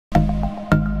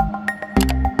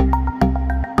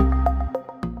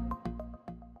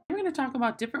talk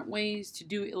about different ways to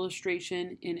do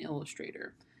illustration in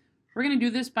Illustrator. We're going to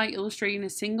do this by illustrating a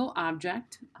single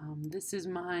object. This is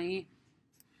my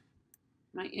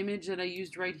image that I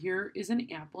used right here is an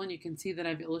apple, and you can see that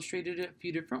I've illustrated it a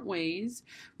few different ways.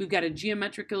 We've got a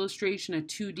geometric illustration, a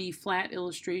 2D flat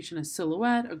illustration, a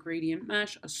silhouette, a gradient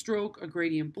mesh, a stroke, a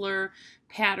gradient blur,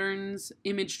 patterns,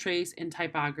 image trace, and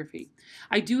typography.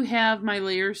 I do have my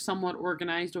layers somewhat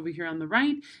organized over here on the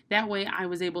right. That way I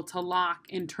was able to lock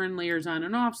and turn layers on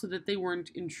and off so that they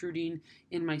weren't intruding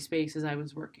in my space as I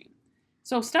was working.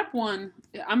 So step one,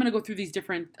 I'm going to go through these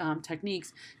different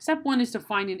techniques. Step one is to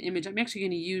find an image. I'm actually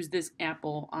going to use this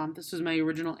apple. This was my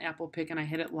original apple pick, and I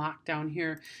had it locked down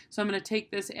here. So I'm going to take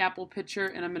this apple picture,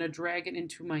 and I'm going to drag it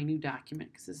into my new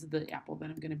document, because this is the apple that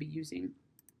I'm going to be using.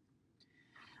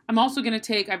 I'm also going to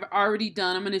take, I'm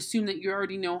going to assume that you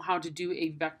already know how to do a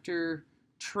vector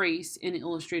trace in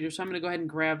Illustrator. So I'm going to go ahead and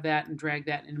grab that and drag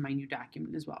that into my new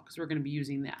document as well, because we're going to be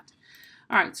using that.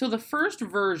 All right, so the first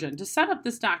version, to set up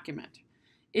this document,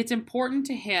 it's important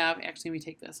to have, actually let me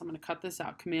take this, I'm going to cut this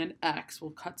out, Command X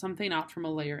will cut something out from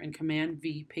a layer, and Command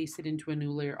V paste it into a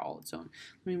new layer all its own.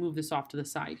 Let me move this off to the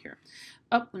side here.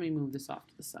 Oh, let me move this off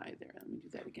to the side there. Let me do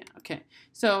that again. Okay,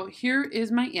 so here is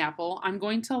my apple. I'm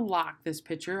going to lock this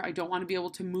picture. I don't want to be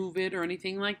able to move it or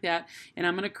anything like that, and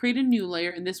I'm going to create a new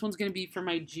layer, and this one's going to be for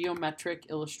my geometric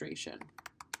illustration.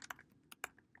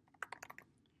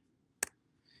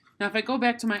 Now, if I go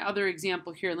back to my other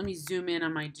example here, let me zoom in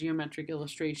on my geometric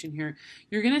illustration here.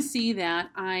 You're going to see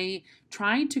that I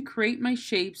tried to create my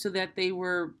shapes so that they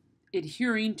were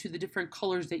adhering to the different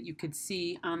colors that you could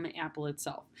see on the apple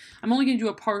itself. I'm only going to do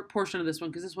a portion of this one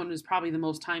because this one is probably the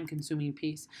most time-consuming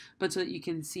piece, but so that you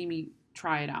can see me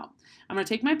try it out. I'm going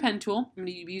to take my pen tool. I'm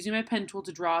going to be using my pen tool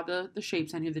to draw the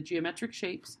shapes on here, the geometric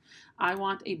shapes. I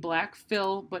want a black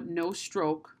fill, but no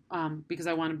stroke. Because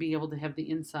I want to be able to have the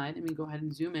inside. Let me go ahead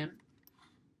and zoom in.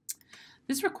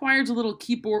 This requires a little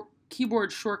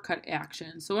keyboard shortcut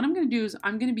action. So what I'm going to do is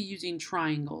I'm going to be using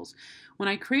triangles. When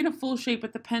I create a full shape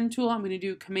with the pen tool, I'm going to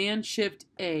do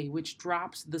Command-Shift-A, which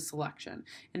drops the selection.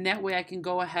 And that way I can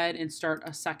go ahead and start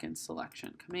a second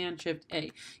selection.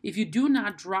 Command-Shift-A. If you do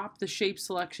not drop the shape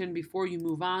selection before you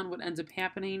move on, what ends up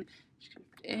happening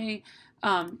Shift-A,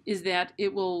 is that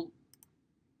it will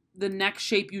the next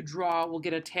shape you draw will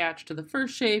get attached to the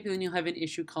first shape, and then you'll have an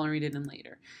issue coloring it in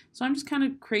later. So I'm just kind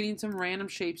of creating some random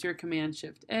shapes here.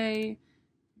 Command-Shift-A.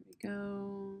 There we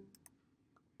go.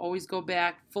 Always go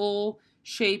back. Full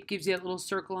shape gives you that little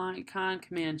circle icon.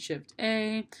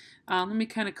 Command-Shift-A. Let me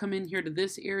kind of come in here to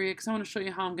this area because I want to show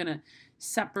you how I'm going to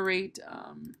separate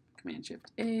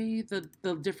Command-Shift-A,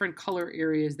 the different color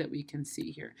areas that we can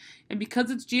see here. And because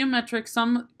it's geometric,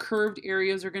 some curved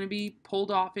areas are going to be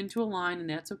pulled off into a line, and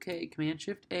that's okay.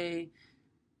 Command-Shift-A.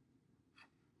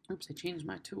 Oops, I changed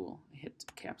my tool. I hit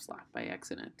caps lock by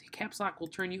accident. Caps lock will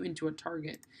turn you into a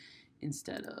target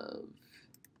instead of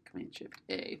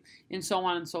Command-Shift-A, and so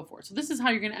on and so forth. So this is how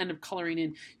you're going to end up coloring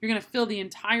in. You're going to fill the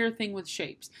entire thing with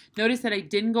shapes. Notice that I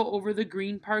didn't go over the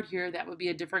green part here. That would be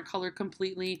a different color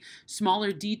completely.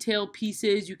 Smaller detailed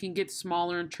pieces, you can get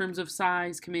smaller in terms of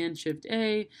size,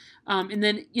 Command-Shift-A. And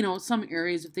then, you know, some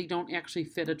areas, if they don't actually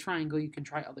fit a triangle, you can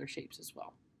try other shapes as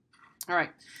well. All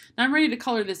right, now I'm ready to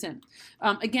color this in.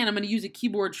 Again, I'm going to use a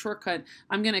keyboard shortcut.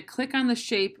 I'm going to click on the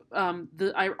shape.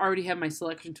 I already have my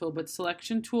selection tool, but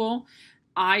selection tool,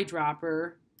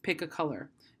 eyedropper, pick a color.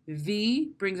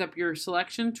 V brings up your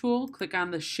selection tool, click on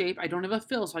the shape. I don't have a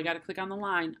fill, so I got to click on the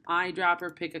line.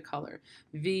 Eyedropper, pick a color.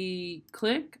 V,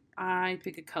 click, I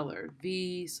pick a color.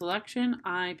 V, selection,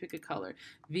 I pick a color.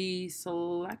 V,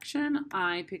 selection,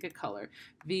 I pick a color.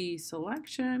 V,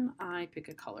 selection, I pick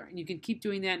a color. And you can keep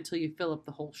doing that until you fill up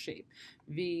the whole shape.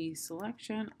 V,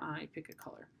 selection, I pick a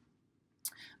color.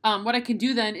 What I can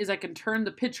do then is I can turn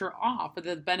the picture off. For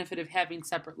the benefit of having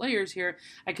separate layers here,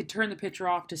 I could turn the picture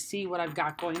off to see what I've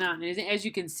got going on. And as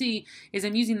you can see, as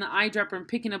I'm using the eyedropper and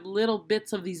picking up little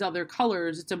bits of these other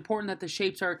colors, it's important that the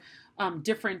shapes are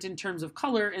different in terms of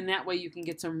color, and that way you can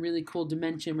get some really cool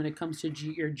dimension when it comes to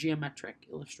your geometric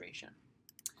illustration.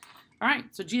 All right,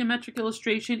 so geometric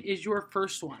illustration is your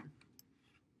first one.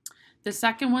 The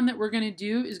second one that we're going to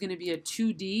do is going to be a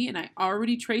 2D, and I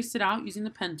already traced it out using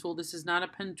the pen tool. This is not a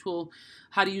pen tool,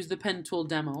 how to use the pen tool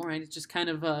demo, right? It's just kind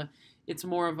of a, it's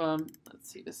more of a, let's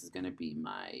see, this is going to be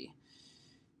my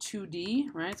 2D,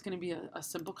 right? It's going to be a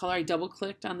simple color. I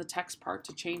double-clicked on the text part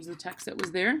to change the text that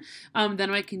was there. Then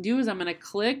what I can do is I'm going to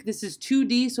click. This is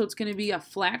 2D, so it's going to be a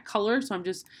flat color, so I'm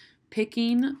just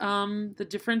picking the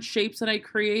different shapes that I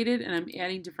created, and I'm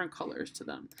adding different colors to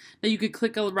them. Now you could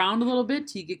click around a little bit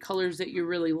till you get colors that you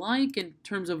really like in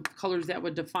terms of colors that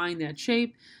would define that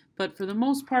shape, But for the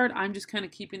most part, I'm just kind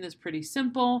of keeping this pretty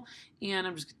simple, and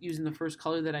I'm just using the first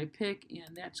color that I pick,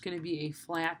 and that's going to be a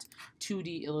flat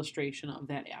 2D illustration of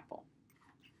that apple.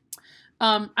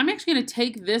 I'm actually going to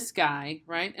take this guy,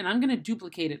 right, and I'm going to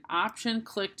duplicate it. Option,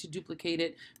 click to duplicate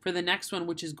it for the next one,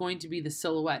 which is going to be the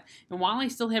silhouette. And while I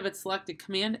still have it selected,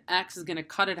 Command X is going to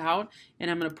cut it out,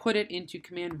 and I'm going to put it into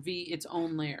Command V, its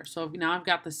own layer. So now I've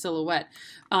got the silhouette.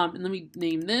 And let me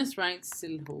name this, right,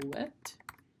 silhouette.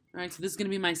 All right, so this is going to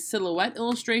be my silhouette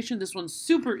illustration. This one's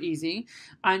super easy.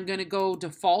 I'm going to go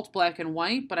default black and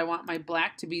white, but I want my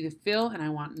black to be the fill, and I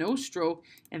want no stroke,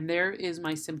 and there is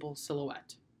my simple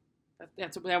silhouette.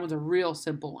 That one's a real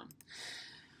simple one.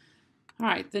 All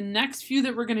right, the next few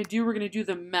that we're going to do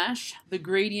the mesh, the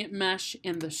gradient mesh,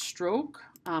 and the stroke.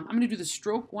 I'm going to do the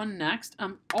stroke one next.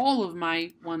 All of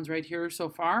my ones right here so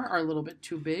far are a little bit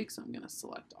too big, so I'm going to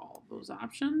select all of those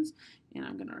options, and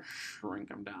I'm going to shrink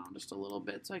them down just a little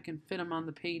bit so I can fit them on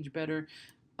the page better.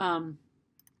 And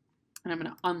I'm going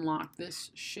to unlock this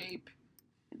shape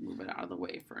and move it out of the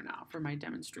way for now for my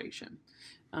demonstration.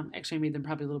 Actually, I made them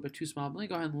probably a little bit too small. But let me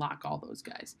go ahead and lock all those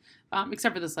guys,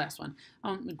 except for this last one.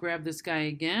 I'm going to grab this guy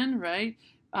again, right?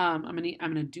 I'm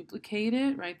gonna duplicate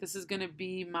it, right? This is gonna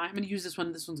be my. I'm gonna use this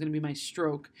one. This one's gonna be my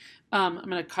stroke. I'm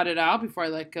gonna cut it out before I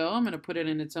let go. I'm gonna put it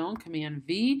in its own. Command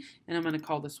V, and I'm gonna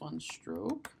call this one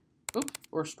stroke. Oops,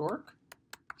 or stork.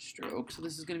 Stroke. So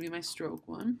this is going to be my stroke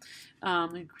one.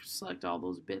 Let me select all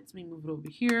those bits. Let me move it over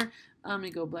here. Let me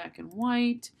go black and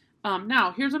white.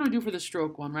 Now, here's what I do for the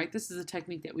stroke one, right? This is a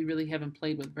technique that we really haven't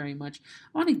played with very much.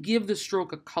 I want to give the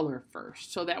stroke a color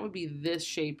first. So that would be this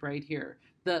shape right here,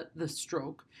 the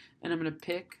stroke. And I'm going to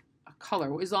pick a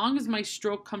color. As long as my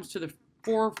stroke comes to the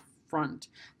forefront,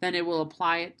 then it will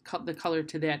apply it, the color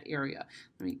to that area.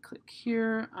 Let me click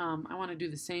here. I want to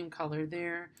do the same color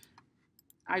there.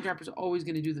 Eyedropper is always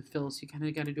going to do the fill, so you kind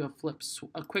of got to do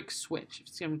a quick switch.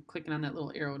 See, I'm clicking on that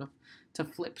little arrow to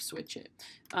flip switch it.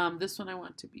 This one I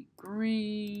want to be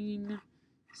green,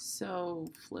 so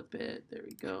flip it. There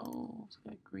we go. So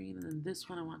got green, and then this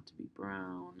one I want to be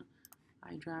brown.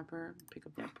 Eyedropper, pick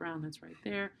up that brown that's right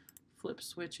there. Flip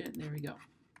switch it, and there we go.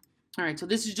 All right, so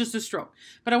this is just a stroke,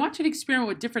 but I want you to experiment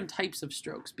with different types of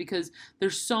strokes because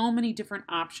there's so many different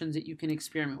options that you can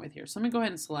experiment with here. So let me go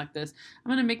ahead and select this. I'm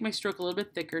going to make my stroke a little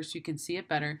bit thicker so you can see it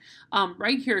better.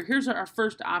 Right here, here's our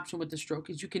first option with the stroke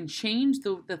is you can change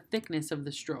the thickness of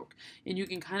the stroke, and you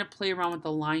can kind of play around with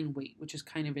the line weight, which is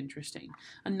kind of interesting.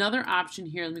 Another option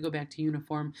here, let me go back to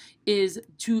uniform, is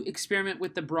to experiment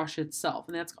with the brush itself,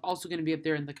 and that's also going to be up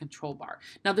there in the control bar.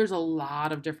 Now, there's a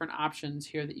lot of different options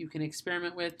here that you can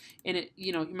experiment with. And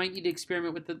you might need to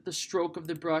experiment with the stroke of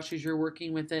the brush as you're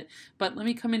working with it. But let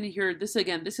me come in here. This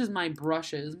is my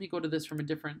brushes. Let me go to this from a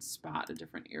different spot, a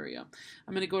different area.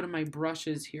 I'm going to go to my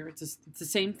brushes here. It's the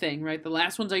same thing, right? The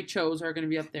last ones I chose are going to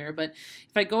be up there. But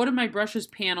if I go to my brushes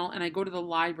panel and I go to the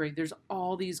library, there's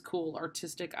all these cool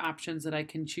artistic options that I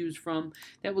can choose from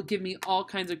that will give me all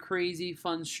kinds of crazy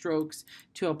fun strokes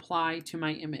to apply to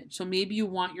my image. So maybe you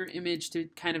want your image to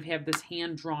kind of have this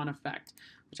hand-drawn effect,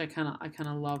 which I kind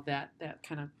of love that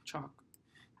kind of chalk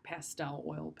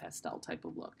oil pastel type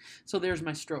of look. So there's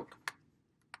my stroke.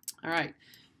 All right,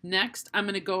 next I'm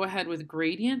going to go ahead with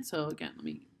gradient. So again, let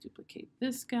me duplicate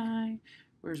this guy.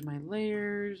 Where's my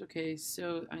layers? Okay,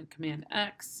 so on Command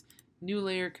X, new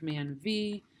layer, Command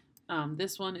V.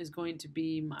 This one is going to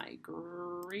be my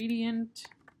gradient.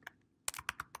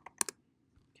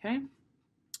 Okay,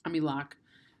 let me lock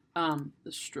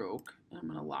the stroke. I'm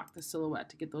going to lock the silhouette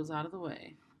to get those out of the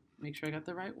way. Make sure I got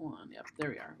the right one. Yep, there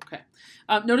we are. Okay.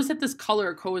 Notice that this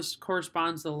color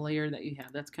corresponds to the layer that you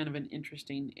have. That's kind of an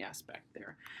interesting aspect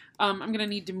there. I'm going to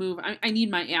need to move. I need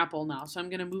my apple now, so I'm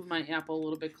going to move my apple a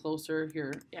little bit closer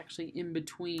here, actually in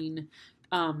between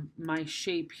my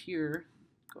shape here.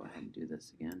 Go ahead and do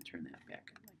this again. Turn that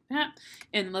back like that.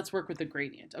 And let's work with the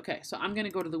gradient. Okay, so I'm going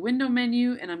to go to the window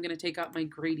menu, and I'm going to take out my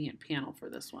gradient panel for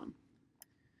this one.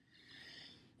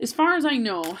 As far as I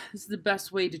know, this is the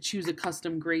best way to choose a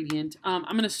custom gradient. I'm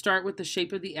going to start with the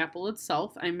shape of the apple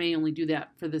itself. I may only do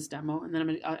that for this demo, and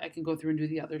then I can go through and do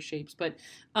the other shapes. But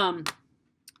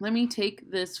let me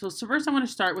take this. So first I want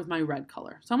to start with my red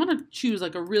color. So I'm going to choose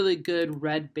like a really good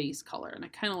red base color. And I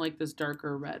kind of like this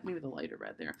darker red, maybe the lighter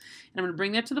red there. And I'm going to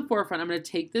bring that to the forefront. I'm going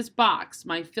to take this box,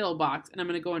 my fill box, and I'm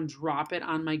going to go and drop it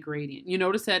on my gradient. You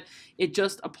notice that it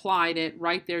just applied it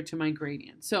right there to my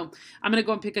gradient. So I'm going to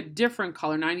go and pick a different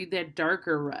color. Now I need that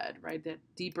darker red, right? That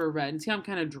deeper red. And see how I'm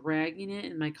kind of dragging it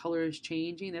and my color is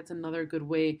changing? That's another good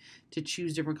way to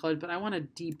choose different colors. But I want a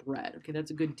deep red. Okay, that's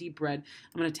a good deep red.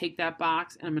 I'm going to take that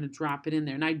box and I'm going to drop it in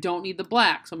there. And I don't need the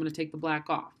black, so I'm going to take the black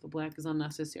off. The black is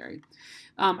unnecessary.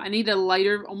 I need a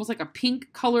lighter, almost like a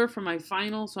pink color for my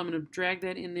final, so I'm going to drag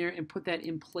that in there and put that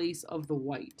in place of the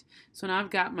white. So now I've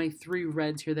got my 3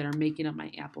 reds here that are making up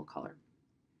my apple color.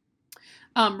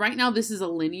 Right now, this is a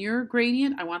linear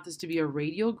gradient. I want this to be a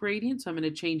radial gradient, so I'm going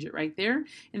to change it right there.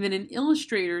 And then in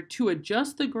Illustrator, to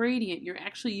adjust the gradient, you're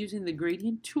actually using the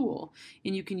gradient tool.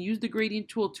 And you can use the gradient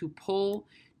tool to pull,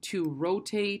 to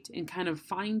rotate, and kind of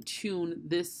fine-tune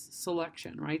this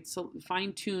selection, right? So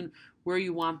fine-tune where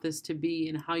you want this to be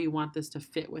and how you want this to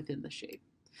fit within the shape.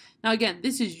 Now again,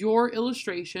 this is your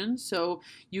illustration, so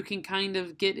you can kind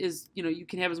of get you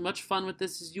can have as much fun with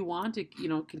this as you want. It,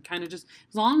 can kind of just,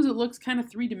 as long as it looks kind of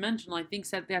three-dimensional, I think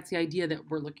that's the idea that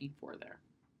we're looking for there.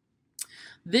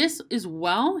 This as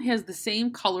well has the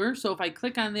same color, so if I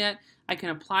click on that, I can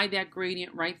apply that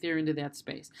gradient right there into that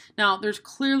space. Now, there's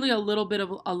clearly a little bit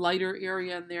of a lighter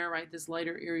area in there, right? This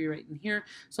lighter area right in here.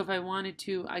 So if I wanted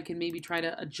to, I can maybe try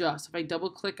to adjust. If I double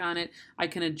click on it, I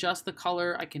can adjust the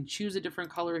color. I can choose a different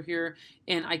color here,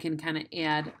 and I can kind of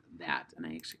add that. And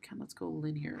I actually let's go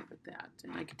linear with that.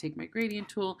 And I can take my gradient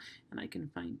tool, and I can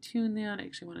fine tune that. I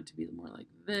actually want it to be more like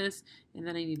this, and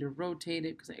then I need to rotate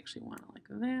it because I actually want it like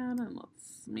that. And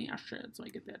let's smash it so I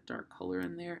get that dark color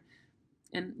in there.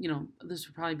 And, this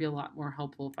would probably be a lot more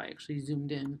helpful if I actually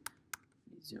zoomed in.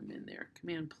 Zoom in there.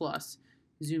 Command plus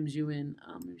zooms you in.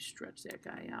 Maybe stretch that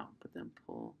guy out, but then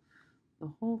pull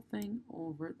the whole thing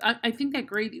over. I think that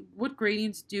what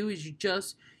gradients do is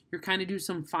you're kind of do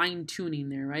some fine tuning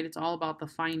there, right? It's all about the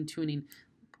fine tuning.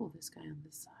 Pull this guy on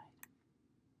this side.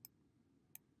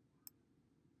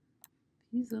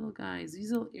 These little guys,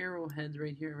 these little arrowheads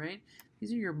right here, right?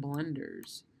 These are your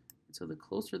blenders. So the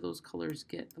closer those colors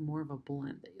get, the more of a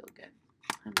blend that you'll get.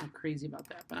 I'm not crazy about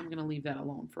that, but I'm going to leave that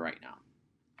alone for right now.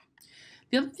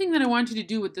 The other thing that I want you to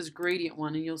do with this gradient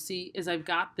one, and you'll see, is I've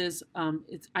got this,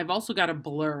 I've also got a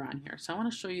blur on here. So I want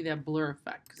to show you that blur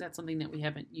effect, because that's something that we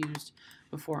haven't used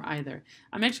before either.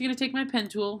 I'm actually going to take my pen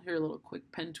tool. Here, a little quick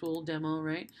pen tool demo,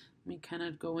 right? Let me kind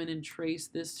of go in and trace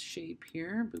this shape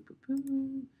here. Boop, boop,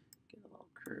 boop. Get a little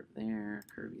curve there,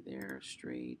 curvy there,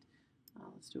 straight.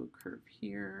 Let's do a curve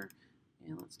here,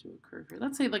 and let's do a curve here.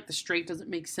 Let's say like the straight doesn't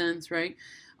make sense, right?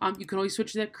 You can always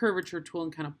switch to that curvature tool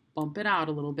and kind of bump it out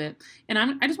a little bit. And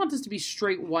I just want this to be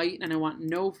straight white, and I want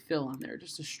no fill on there,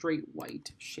 just a straight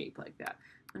white shape like that.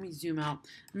 Let me zoom out.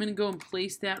 I'm going to go and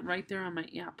place that right there on my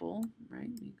apple, right?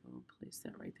 Let me go and place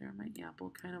that right there on my apple,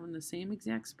 kind of in the same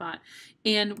exact spot.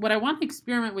 And what I want to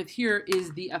experiment with here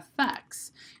is the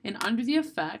effects. And under the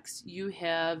effects, you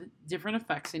have different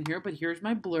effects in here, but here's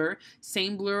my blur.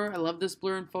 Same blur. I love this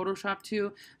blur in Photoshop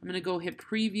too. I'm going to go hit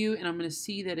preview, and I'm going to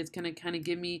see that it's going to kind of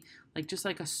give me just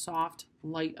like a soft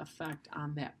light effect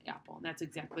on that apple. And that's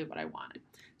exactly what I wanted.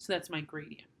 So that's my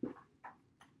gradient.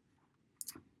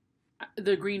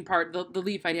 The green part, the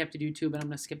leaf I'd have to do too, but I'm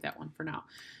going to skip that one for now.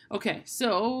 Okay,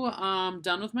 so I'm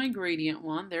done with my gradient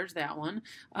one. There's that one.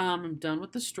 I'm done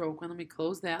with the stroke one. Let me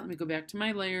close that. Let me go back to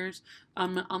my layers.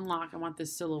 Unlock. I want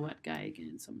this silhouette guy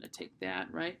again, so I'm going to take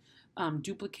that, right?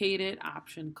 Duplicate it,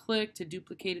 option click to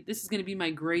duplicate it. This is going to be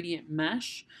my gradient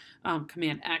mesh.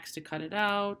 Command X to cut it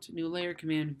out. New layer,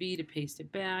 Command V to paste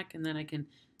it back, and then I can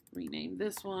rename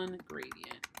this one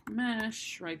gradient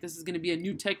mesh, right? This is going to be a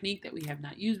new technique that we have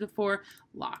not used before.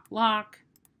 Lock,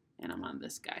 and I'm on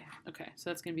this guy. Okay, so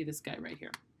that's going to be this guy right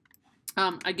here.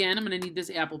 Again, I'm going to need this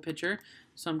apple picture,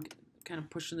 so I'm kind of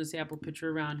pushing this apple picture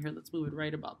around here. Let's move it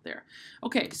right about there.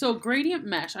 Okay, so gradient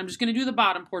mesh. I'm just going to do the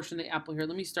bottom portion of the apple here.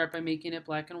 Let me start by making it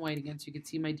black and white again so you can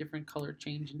see my different color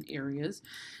change in areas.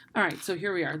 All right, so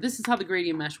here we are. This is how the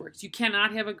gradient mesh works. You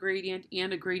cannot have a gradient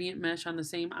and a gradient mesh on the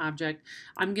same object.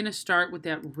 I'm going to start with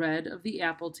that red of the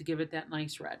apple to give it that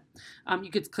nice red.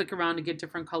 You could click around to get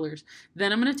different colors.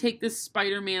 Then I'm going to take this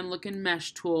Spider-Man looking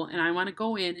mesh tool, and I want to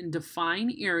go in and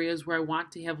define areas where I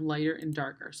want to have lighter and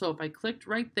darker. So if I clicked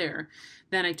right there,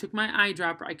 then I took my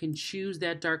eyedropper, I can choose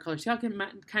that dark color. See how I can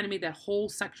kind of make that whole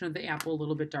section of the apple a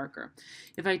little bit darker.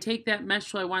 If I take that mesh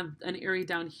tool, I want an area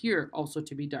down here also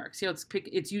to be dark. See how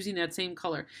it's using that same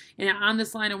color. And on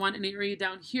this line, I want an area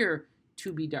down here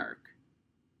to be dark.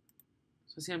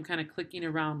 So see, I'm kind of clicking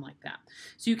around like that.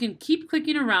 So you can keep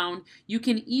clicking around. You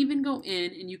can even go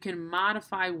in and you can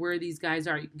modify where these guys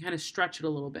are. You can kind of stretch it a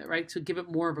little bit, right? To give it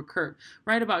more of a curve.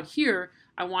 Right about here,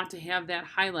 I want to have that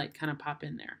highlight kind of pop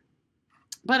in there.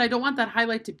 But I don't want that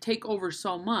highlight to take over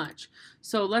so much.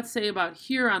 So let's say about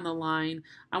here on the line,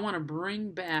 I want to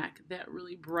bring back that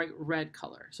really bright red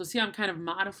color. So see, I'm kind of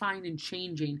modifying and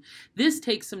changing. This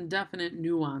takes some definite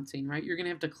nuancing, right? You're going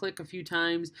to have to click a few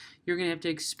times. You're going to have to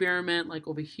experiment. Like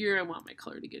over here, I want my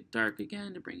color to get dark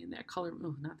again to bring in that color.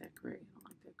 Oh, not that gray. I don't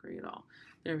like that gray at all.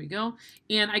 There we go.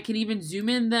 And I can even zoom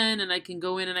in then, and I can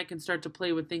go in and I can start to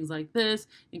play with things like this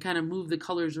and kind of move the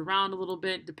colors around a little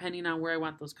bit depending on where I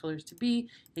want those colors to be.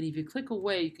 And if you click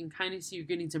away, you can kind of see you're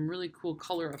getting some really cool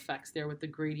color effects there with the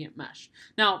gradient mesh.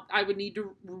 Now, I would need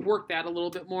to work that a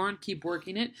little bit more and keep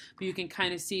working it, but you can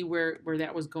kind of see where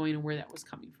that was going and where that was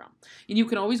coming from. And you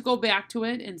can always go back to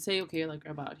it and say, okay, like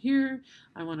about here,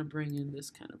 I want to bring in this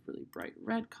kind of really bright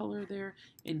red color there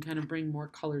and kind of bring more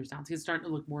colors down. So it's starting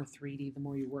to look more 3D the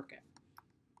more you work it.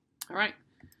 All right.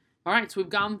 All right, so we've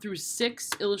gone through 6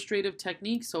 illustrative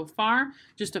techniques so far,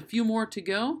 just a few more to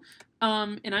go.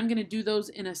 And I'm going to do those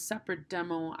in a separate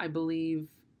demo, I believe.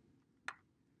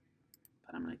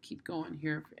 But I'm going to keep going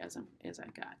here as I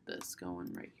got this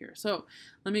going right here. So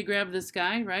let me grab this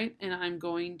guy, right, and I'm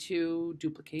going to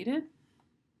duplicate it.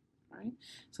 All right,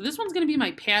 so this one's going to be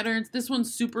my patterns. This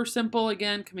one's super simple.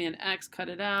 Again, Command X, cut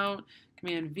it out.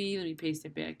 Command V, let me paste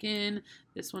it back in.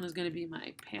 This one is going to be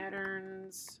my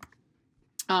patterns.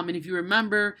 And if you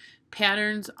remember,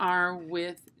 patterns are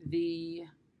with the,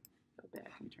 go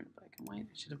back and turn it black and white.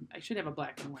 I should have a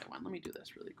black and white one. Let me do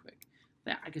this really quick.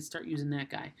 That I could start using that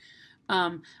guy.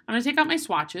 I'm going to take out my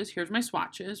swatches. Here's my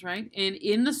swatches, right? And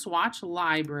in the swatch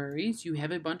libraries, you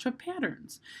have a bunch of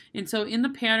patterns. And so in the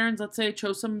patterns, let's say I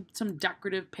chose some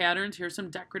decorative patterns. Here's some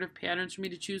decorative patterns for me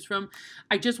to choose from.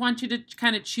 I just want you to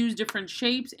kind of choose different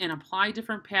shapes and apply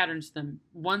different patterns to them.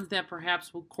 Ones that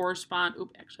perhaps will correspond.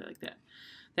 Oop, actually I like that.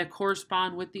 That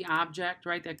correspond with the object,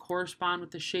 right? That correspond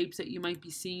with the shapes that you might be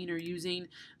seeing or using.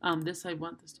 I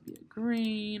want this to be a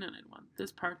green, and I want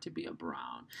this part to be a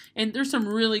brown. And there's some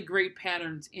really great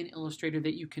patterns in Illustrator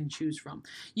that you can choose from.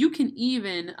 You can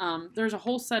even, there's a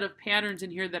whole set of patterns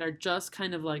in here that are just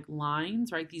kind of like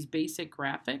lines, right? These basic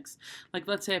graphics. Like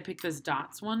let's say I pick this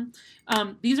dots one.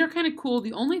 These are kind of cool.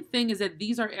 The only thing is that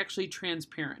these are actually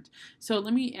transparent. So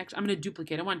let me, I'm going to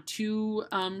duplicate. I want 2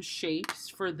 shapes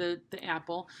for the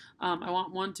apple. I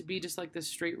want one to be just like this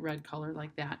straight red color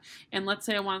like that. And let's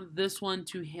say I want this one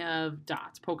to have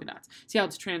dots, polka dots. See how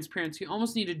it's transparent? So you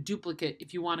almost need a duplicate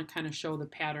if you want to kind of show the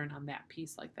pattern on that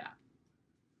piece like that.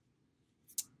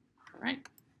 All right.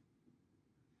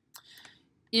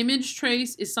 Image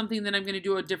trace is something that I'm going to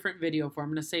do a different video for. I'm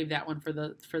going to save that one for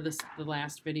the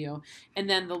last video. And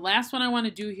then the last one I want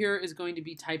to do here is going to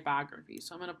be typography.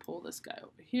 So I'm going to pull this guy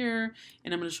over here,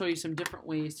 and I'm going to show you some different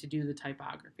ways to do the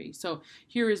typography. So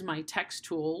here is my text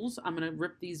tools. I'm going to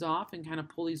rip these off and kind of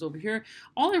pull these over here.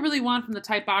 All I really want from the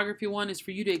typography one is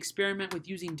for you to experiment with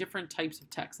using different types of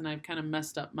text. And I've kind of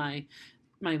messed up my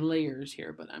layers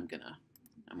here, but I'm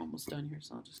almost done here,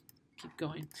 so I'll just keep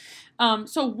going.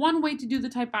 So one way to do the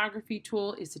typography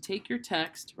tool is to take your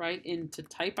text, right, and to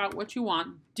type out what you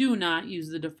want. Do not use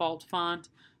the default font.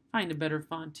 Find a better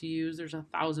font to use. There's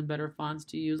 1,000 better fonts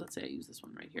to use. Let's say I use this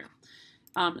one right here.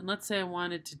 And let's say I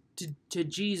wanted to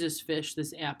Jesus fish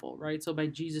this apple, right? So by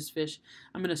Jesus fish,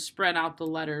 I'm going to spread out the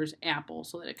letters apple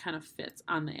so that it kind of fits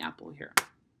on the apple here.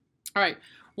 All right,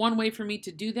 one way for me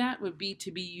to do that would be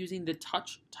to be using the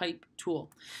touch type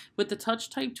tool. With the touch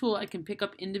type tool, I can pick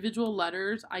up individual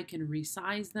letters, I can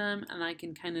resize them, and I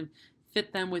can kind of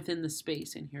fit them within the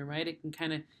space in here, right? I can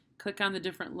kind of click on the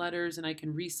different letters and I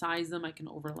can resize them, I can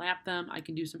overlap them, I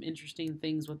can do some interesting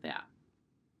things with that.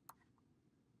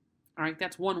 All right,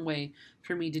 that's one way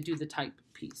for me to do the type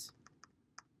piece.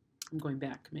 I'm going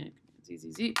back, Command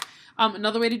Z.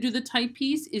 Another way to do the type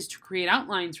piece is to create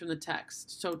outlines from the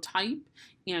text. So type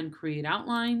and create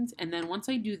outlines, and then once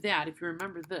I do that, if you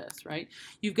remember this, right,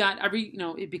 you've got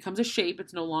it becomes a shape,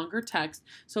 it's no longer text.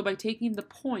 So by taking the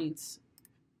points,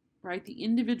 right, the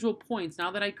individual points, now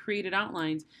that I created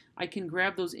outlines, I can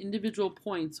grab those individual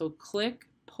points. So click,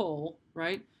 pull,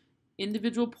 right,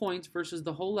 individual points versus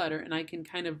the whole letter, and I can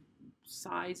kind of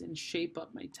size and shape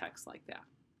up my text like that.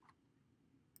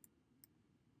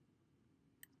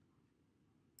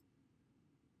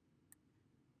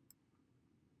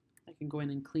 I can go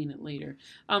in and clean it later.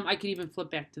 I can even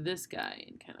flip back to this guy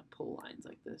and kind of pull lines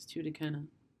like this too to kind of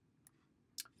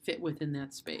fit within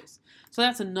that space. So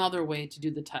that's another way to do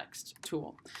the text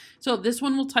tool. So this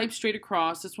one will type straight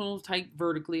across. This one will type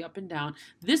vertically up and down.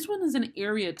 This one is an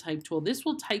area type tool. This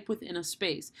will type within a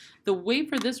space. The way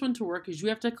for this one to work is you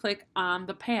have to click on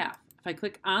the path. If I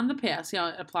click on the path, see how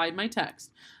I applied my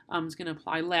text. I'm just going to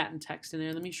apply Latin text in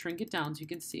there. Let me shrink it down so you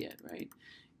can see it, right?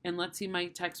 And let's see, my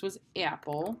text was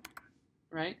apple.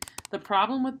 right? The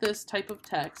problem with this type of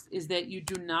text is that you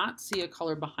do not see a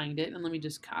color behind it. And let me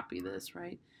just copy this,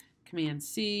 right? Command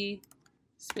C,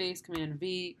 space, Command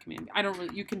V, Command V. I don't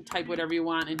really, you can type whatever you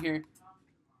want in here.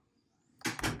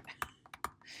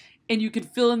 And you can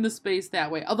fill in the space that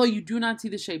way. Although you do not see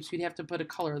the shapes, you'd have to put a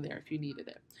color there if you needed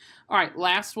it. All right,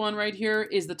 last one right here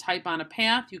is the type on a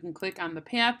path. You can click on the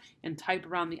path and type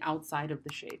around the outside of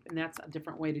the shape. And that's a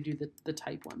different way to do the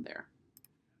type one there.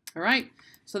 All right,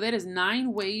 so that is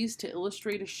 9 ways to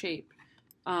illustrate a shape.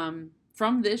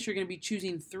 From this, you're going to be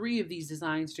choosing 3 of these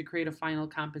designs to create a final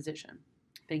composition.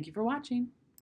 Thank you for watching.